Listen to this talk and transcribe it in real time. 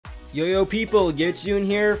Yo people, Garrett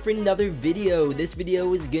here for another video. This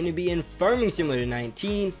video is going to be in Farming Simulator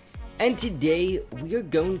 19, and today we are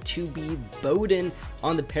going to be boating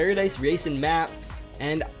on the Paradise Racing map,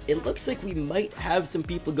 and it looks like we might have some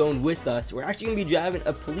people going with us. We're actually going to be driving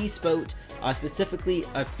a police boat, specifically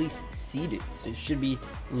a police Sea-Doo, so it should be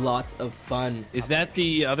lots of fun. Is that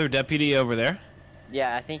the other deputy over there?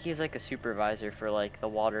 Yeah, I think he's like a supervisor for like the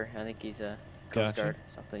water. I think he's a Coast Guard or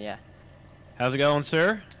something, yeah. How's it going,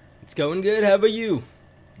 sir? It's going good. How about you?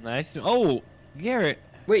 Nice. Oh, Garrett.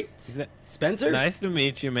 Wait, Spencer? Nice to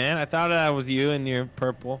meet you, man. I thought I was you in your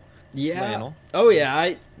purple flannel. Oh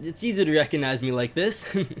yeah, it's easy to recognize me like this.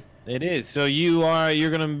 It is. So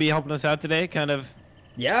you're gonna be helping us out today, kind of.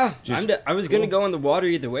 Yeah, I was gonna go in the water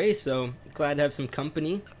either way, so glad to have some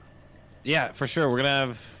company. Yeah, for sure. We're gonna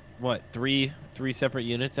have what three separate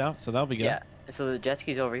units out, so that'll be good. Yeah. So the jet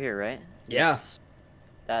ski's over here, right? Yeah.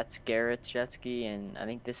 That's Garrett's jet ski, and I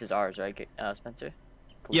think this is ours, right, Spencer?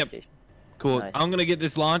 Police Yep. Station. Cool. Nice. I'm gonna get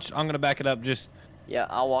this launched. I'm gonna back it up. Yeah,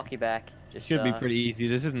 I'll walk you back. Should be pretty easy.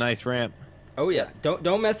 This is a nice ramp. Oh yeah,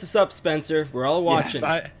 don't mess this up, Spencer. We're all watching.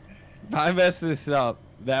 Yeah, if I mess this up,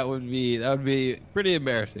 that would be pretty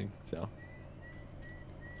embarrassing. So.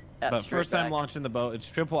 But first time launching the boat, it's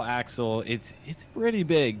triple axle. It's pretty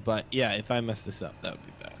big, but yeah, if I mess this up, that would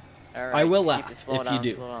be bad. All right, I will laugh if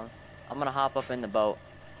you do. I'm gonna hop up in the boat.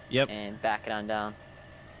 Yep. And back it on down.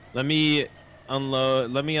 Let me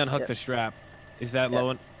unload. Let me unhook the strap. Is that low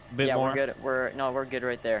a bit more? Yeah, we're good. We're good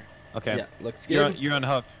right there. Okay. Yeah, looks good. You're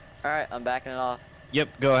unhooked. All right, I'm backing it off.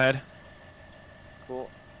 Yep. Go ahead. Cool.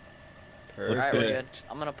 Perfect. All right, we're good.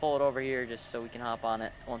 I'm gonna pull it over here just so we can hop on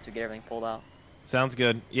it once we get everything pulled out. Sounds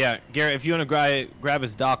good. Yeah, Garrett, if you want to grab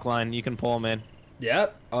his dock line, you can pull him in.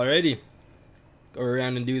 Yep. Alrighty. Go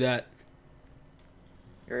around and do that.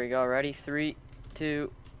 Here we go. Ready? 3,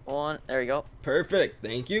 2, 1. There we go. Perfect.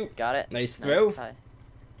 Thank you. Got it. Nice throw. Tie.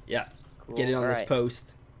 Yeah. Cool. Get it on this right.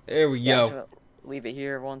 post. There we go. Leave it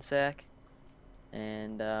here 1 sec.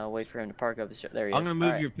 And wait for him to park up. There he is. I'm gonna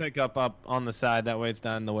move your pickup up on the side. That way it's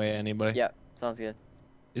not in the way of anybody. Yep. Sounds good.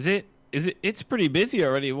 It's pretty busy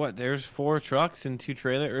already. What? There's 4 trucks and 2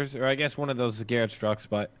 trailers, or I guess one of those is Garrett's trucks,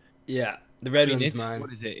 but yeah, the red one's mine.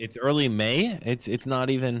 What is it? It's early May. It's not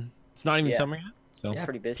even summer yet. So yeah,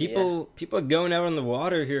 pretty busy. People are going out on the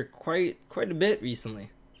water here quite a bit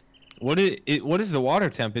recently. What is the water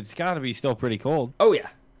temp? It's got to be still pretty cold. Oh yeah,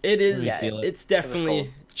 it is. Yeah, it's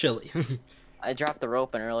definitely chilly. I dropped the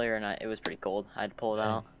rope in earlier and it was pretty cold. I had to pull it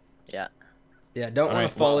out. Yeah. Yeah, don't want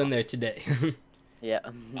to fall in there today. Yeah.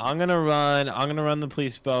 I'm gonna run the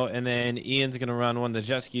police boat, and then Ian's gonna run one of the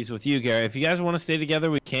jet skis with you, Garrett. If you guys want to stay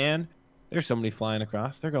together, we can. There's somebody flying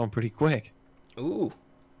across. They're going pretty quick. Ooh.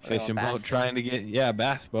 Fishing boat trying to get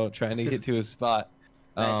bass boat trying to get to his spot.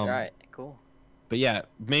 Nice, right, cool. But yeah,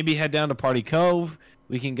 maybe head down to Party Cove.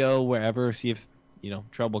 We can go wherever, see if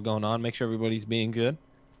trouble going on. Make sure everybody's being good.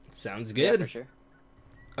 Sounds good. Yeah, for sure.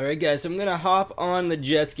 All right, guys. So I'm gonna hop on the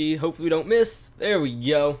jet ski. Hopefully, we don't miss. There we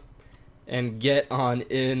go. And get on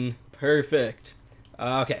in. Perfect.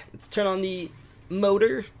 Okay, let's turn on the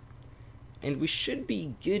motor. And we should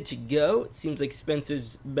be good to go. It seems like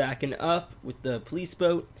Spencer's backing up with the police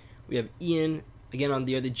boat. We have Ian again on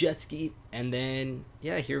the other jet ski. And then,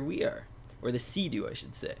 yeah, here we are. Or the Sea-Doo, I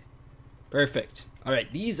should say. Perfect. All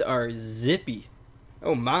right, these are zippy.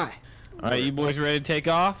 Oh, my. All right, you boys ready to take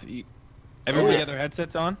off? Everybody have their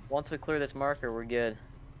headsets on? Once we clear this marker, we're good.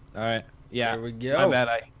 All right. Yeah. There we go. My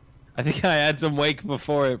bad. I think I had some wake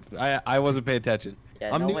before it. I wasn't paying attention.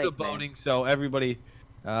 Yeah, I'm no new wake, to boating, man. so everybody,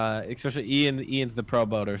 especially Ian's the pro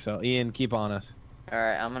boater, so Ian, keep on us. All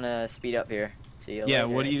right, I'm gonna speed up here. See you later. Yeah,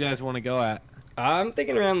 what do you guys want to go at? I'm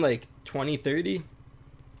thinking around like 20, 30.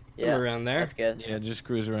 Somewhere around there. That's good. Yeah, just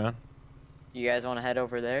cruise around. You guys want to head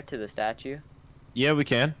over there to the statue? Yeah, we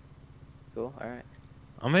can. Cool. All right.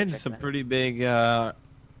 I'm hitting some pretty big. Oh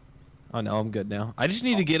no, I'm good now. I just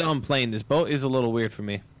need to get on plane. This boat is a little weird for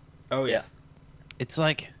me. Oh yeah. It's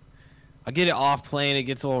like, I get it off plane, it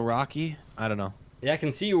gets a little rocky. I don't know. Yeah, I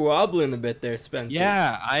can see you wobbling a bit there, Spencer.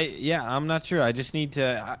 Yeah, I'm not sure. I just need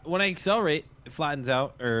to. When I accelerate, it flattens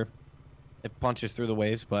out or it punches through the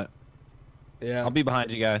waves. But yeah, I'll be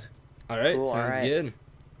behind you guys. All right, cool, sounds good.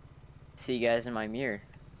 See you guys in my mirror.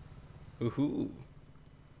 Woohoo!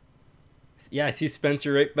 Yeah, I see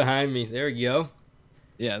Spencer right behind me. There we go.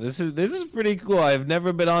 Yeah, this is pretty cool. I've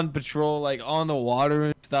never been on patrol like on the water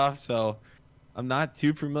and stuff, so I'm not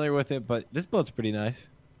too familiar with it. But this boat's pretty nice.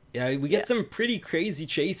 Yeah, we get some pretty crazy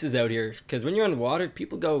chases out here because when you're on water,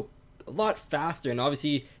 people go a lot faster, and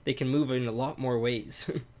obviously they can move in a lot more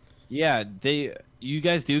ways. Yeah, you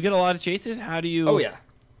guys do get a lot of chases. How do you? Oh yeah.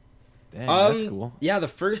 Dang, that's cool. Yeah, the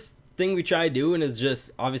first thing we try doing is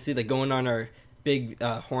just obviously like going on our big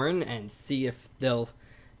horn and see if they'll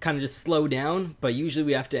kind of just slow down. But usually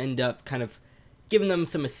we have to end up kind of giving them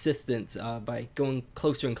some assistance by going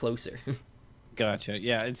closer and closer. Gotcha.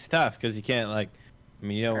 Yeah, it's tough because you can't like, I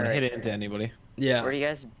mean, you don't want to hit it into anybody. Yeah. Where do you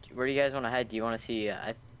guys want to head? Do you want to see?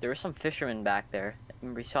 There were some fishermen back there.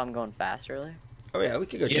 Remember you saw them going fast earlier? Oh yeah, we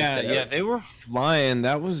could go check that out. Yeah, they were flying.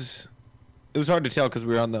 It was hard to tell because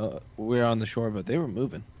we were on the shore, but they were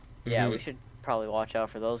moving. Yeah, we should probably watch out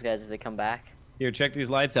for those guys if they come back. Here, check these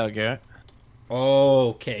lights out, Garrett.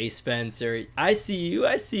 Okay, Spencer. I see you.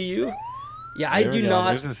 Yeah, I do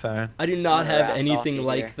not have anything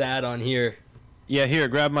like that on here. Yeah, here,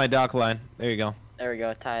 grab my dock line. There you go. There we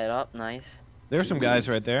go. Tie it up. Nice. There's some guys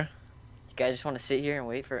right there. You guys just want to sit here and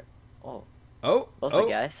wait for it? Oh, those are the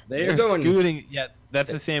guys. They're scooting. Yeah,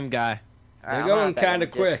 that's the same guy. They're going kind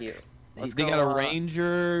of quick. They got a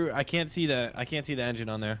Ranger. I can't see the engine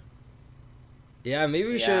on there. Yeah, maybe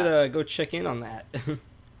we should go check in on that.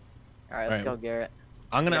 All right, let's go, Garrett.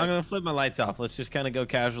 I'm gonna flip my lights off. Let's just kind of go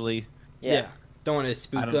casually. Yeah. Don't want to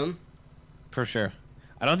spook them. For sure.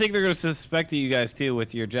 I don't think they're gonna suspect you guys too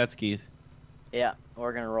with your jet skis. Yeah,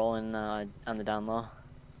 we're gonna roll in on the down low.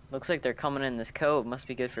 Looks like they're coming in this cove. Must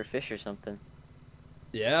be good for fish or something.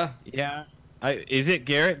 Yeah. Yeah. Is it,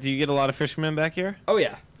 Garrett? Do you get a lot of fishermen back here? Oh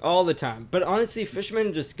yeah, all the time. But honestly,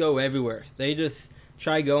 fishermen just go everywhere. They just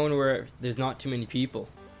try going where there's not too many people.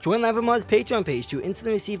 Join LamboMod's Patreon page to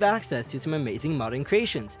instantly receive access to some amazing modding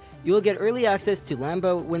creations. You will get early access to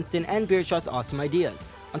Lambo, Winston, and Beardshot's awesome ideas.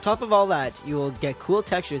 On top of all that, you will get cool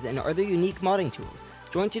textures and other unique modding tools.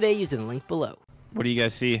 Join today using the link below. What do you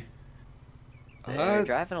guys see? They're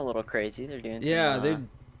driving a little crazy. They're doing some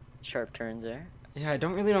sharp turns there. Yeah, I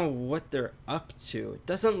don't really know what they're up to. It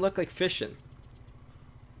doesn't look like fishing.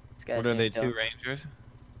 What are they, two Rangers?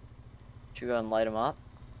 Should we go and light them up?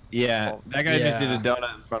 Yeah, that guy just did a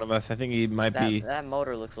donut in front of us. I think he might be... That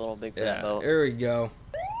motor looks a little big for that boat. There we go.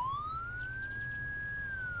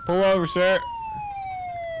 Pull over, sir.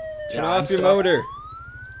 Turn off your motor.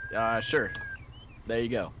 Sure. There you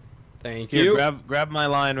go. Thank you. Grab my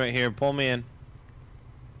line right here. Pull me in.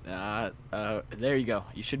 There you go.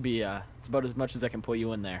 You should be, it's about as much as I can pull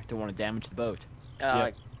you in there. Don't want to damage the boat.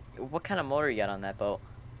 What kind of motor you got on that boat?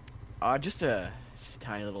 Just a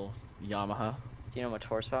tiny little Yamaha. Do you know how much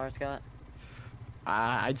horsepower it's got?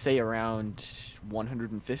 I'd say around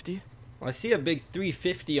 150. Well, I see a big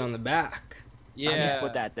 350 on the back. Yeah. I'll just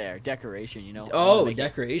put that there. Decoration, you know. Oh,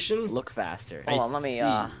 decoration? Look faster. Hold on, let me,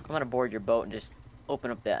 I'm gonna board your boat and just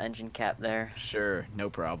open up the engine cap there. Sure, no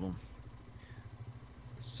problem.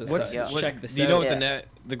 Check this out. Do you know what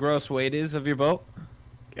the gross weight is of your boat?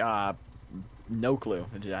 No clue.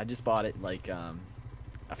 I just bought it like a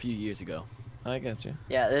few years ago. I got you.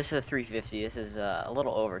 Yeah, this is a 350. This is a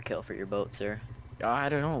little overkill for your boat, sir. I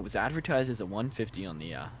don't know. It was advertised as a 150 on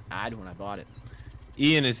the ad when I bought it.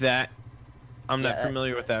 Ian, is that? I'm not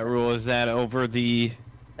familiar with that rule. Is that over the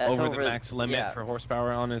max limit for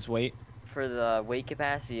horsepower on his weight? For the weight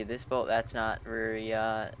capacity of this boat, that's not very.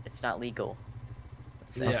 It's not legal.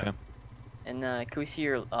 Okay. And can we see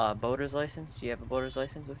your boater's license? Do you have a boater's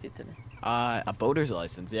license with you today? A boater's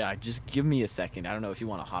license. Yeah, just give me a second. I don't know if you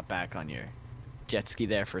want to hop back on your jet ski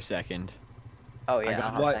there for a second. Oh yeah,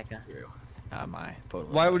 I'll hop back on. My boat.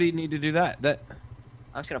 Why would he need to do that?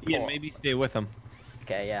 I'm just gonna pull. Ian, maybe stay with him.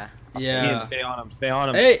 Okay, yeah. Ian, stay on him. Stay on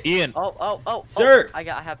him. Hey, Ian. Oh, sir. I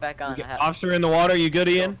have back on. Officer in the water. You good,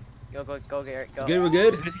 Ian? Go, Garrett. Go. Good, we're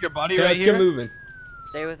good. Is this your buddy right here? Let's get moving.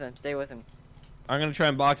 Stay with him. I'm gonna try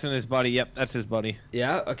and box in his buddy. Yep, that's his buddy.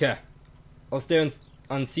 Yeah. Okay. I'll stay on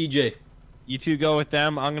CJ. You two go with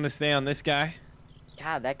them. I'm gonna stay on this guy.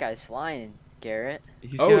 God, that guy's flying, Garrett.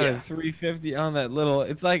 He's got a 350 on that little.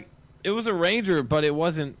 It's like it was a Ranger, but it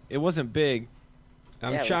wasn't big.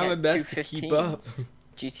 I'm trying my best to keep up.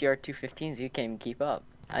 GTR 215s, you can't even keep up.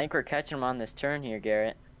 I think we're catching them on this turn here,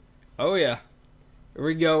 Garrett. Oh yeah. Here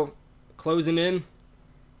we go. Closing in.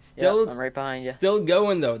 Still, I'm right behind you. Still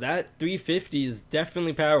going though. That 350 is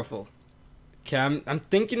definitely powerful. Okay, I'm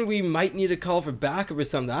thinking we might need a call for backup or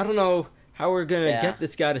something. I don't know how we're gonna get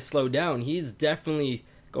this guy to slow down. He's definitely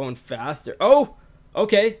going faster. Oh,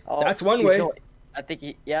 okay, that's one way. I think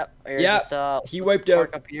he, he wiped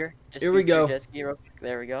out. Up here. Here we go.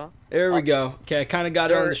 There we go. There we go. Okay, I kind of got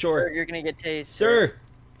it on the shore. Sir, you're gonna get tased. Sir.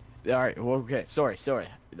 All right. Well, okay. Sorry.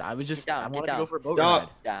 I was just. I wanted to go for a boat ride.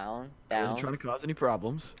 Down. I wasn't trying to cause any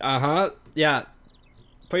problems. Yeah.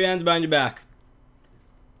 Put your hands behind your back.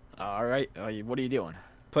 All right. What are you doing?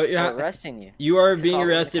 We're arresting you. You are being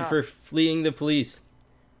arrested for fleeing the police.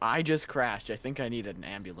 I just crashed. I think I needed an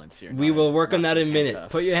ambulance here. We will work on that in a minute.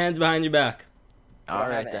 Handcuffs. Put your hands behind your back. All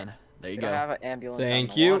right then. There you We go. don't have an ambulance Thank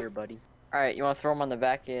on the you. water, buddy. All right, you want to throw him on the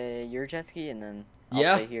back of your jet ski, and then I'll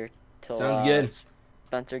Yeah. stay here till Sounds good.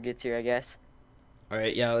 Spencer gets here, I guess. All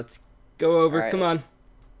right, yeah, let's go over. All right. Come on.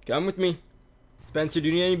 Come with me. Spencer, do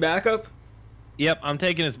you need any backup? Yep, I'm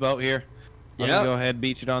taking his boat here. I'm Yeah. gonna go ahead and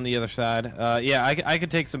beach it on the other side. Yeah, I could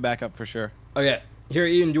take some backup for sure. Okay. Here,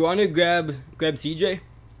 Ian, do you want to grab CJ?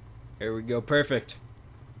 There we go. Perfect.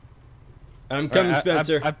 I'm coming,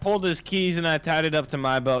 Spencer. I pulled his keys and I tied it up to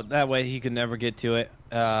my boat. That way he could never get to it.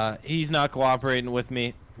 He's not cooperating with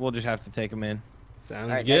me. We'll just have to take him in. Sounds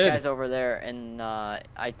All right, good. that guy's over there, and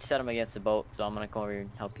I set him against the boat, so I'm gonna come over here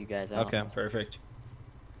and help you guys out. Okay. Perfect.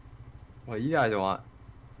 What you guys want?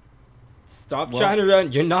 Stop Well, trying to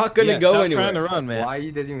run. You're not going to Yeah, go stop anywhere. trying to run, man. Why are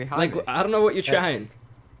you leaving me behind Like, me? I don't know what you're trying.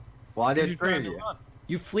 Why Because did you're trying to you? run.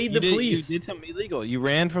 You fleed You the police. You did something illegal. You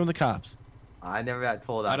ran from the cops. I never got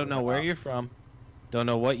told. I don't know where you're from. Don't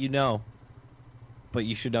know what you know. But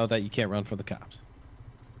you should know that you can't run from the cops.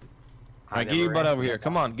 All right, get your butt over here.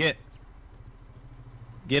 Come on, get.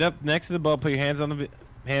 Get up next to the boat. Put your hands on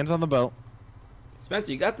the boat.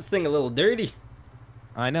 Spencer, you got this thing a little dirty.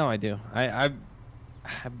 I know I do. I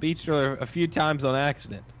beached her a few times on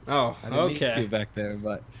accident. Oh, I didn't mean to okay. be back there,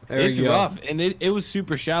 but There it's we go. rough, and it was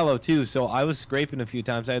super shallow too. So I was scraping a few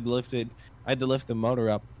times. I had to lift the motor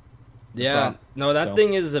up. Yeah, no, that So-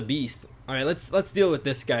 thing is a beast. All right, let's deal with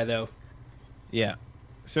this guy though. Yeah,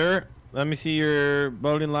 sir. Let me see your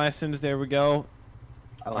boating license. There we go.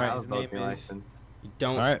 Oh, Alright, I his was name boating is- license. You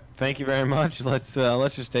don't. All right, thank you very much. Let's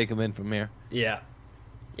just take him in from here. Yeah.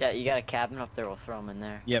 Yeah, you got a cabin up there. We'll throw him in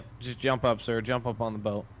there. Yep, just jump up, sir. Jump up on the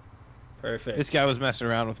boat. Perfect. This guy was messing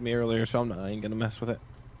around with me earlier, so I ain't gonna mess with it.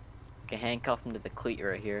 We can handcuff him to the cleat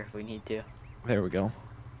right here if we need to. There we go.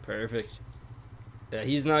 Perfect. Yeah,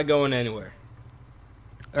 he's not going anywhere.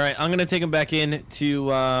 All right, I'm gonna take him back in to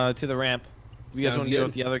the ramp. If you guys Sounds want to go good.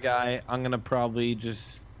 with the other guy, I'm gonna probably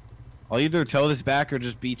I'll either tow this back or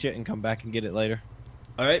just beach it and come back and get it later.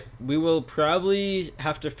 All right, we will probably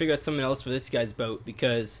have to figure out something else for this guy's boat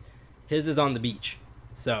because his is on the beach.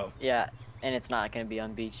 So. Yeah, and it's not gonna be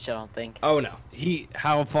unbeached, I don't think. Oh no.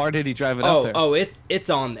 How far did he drive it up there? Oh, it's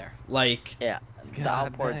on there. Like Yeah, the God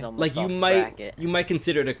outboard's dang. almost like you off the might bracket. you might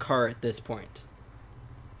consider it a car at this point.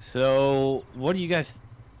 So what do you guys?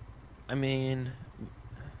 I mean,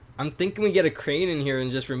 I'm thinking we get a crane in here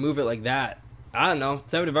and just remove it like that. I don't know.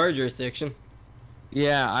 It's out of our jurisdiction.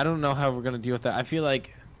 yeah, I don't know how we're gonna deal with that. I feel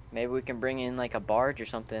like Maybe we can bring in like a barge or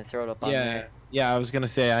something and throw it up on there. Yeah, I was gonna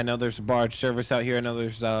say I know there's a barge service out here. I know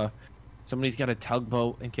there's somebody's got a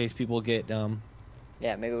tugboat in case people get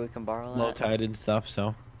Yeah, maybe we can borrow low that. tide and stuff.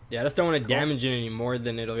 So Yeah, I just don't want to damage it any more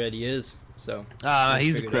than it already is. So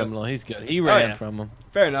he's a figure it out. criminal. He's good. He ran yeah. from him.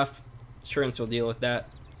 fair enough. Insurance will deal with that.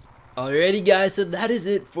 Alrighty guys, so that is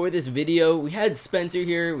it for this video. We had Spencer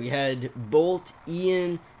here, we had Bolt,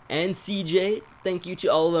 Ian, and CJ. Thank you to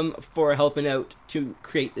all of them for helping out to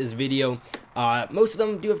create this video. Most of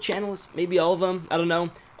them do have channels, maybe all of them, I don't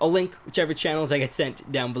know. I'll link whichever channels I get sent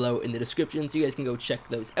down below in the description so you guys can go check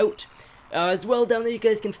those out. As well, down there you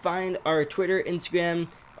guys can find our Twitter, Instagram,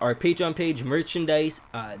 our Patreon page, merchandise,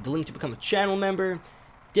 the link to become a channel member,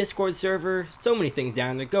 Discord server, so many things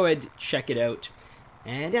down there. Go ahead, check it out.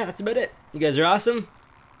 And yeah, that's about it. You guys are awesome.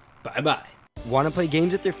 Bye-bye. Want to play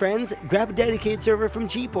games with your friends? Grab a dedicated server from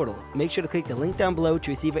G Portal. Make sure to click the link down below to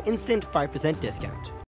receive an instant 5% discount.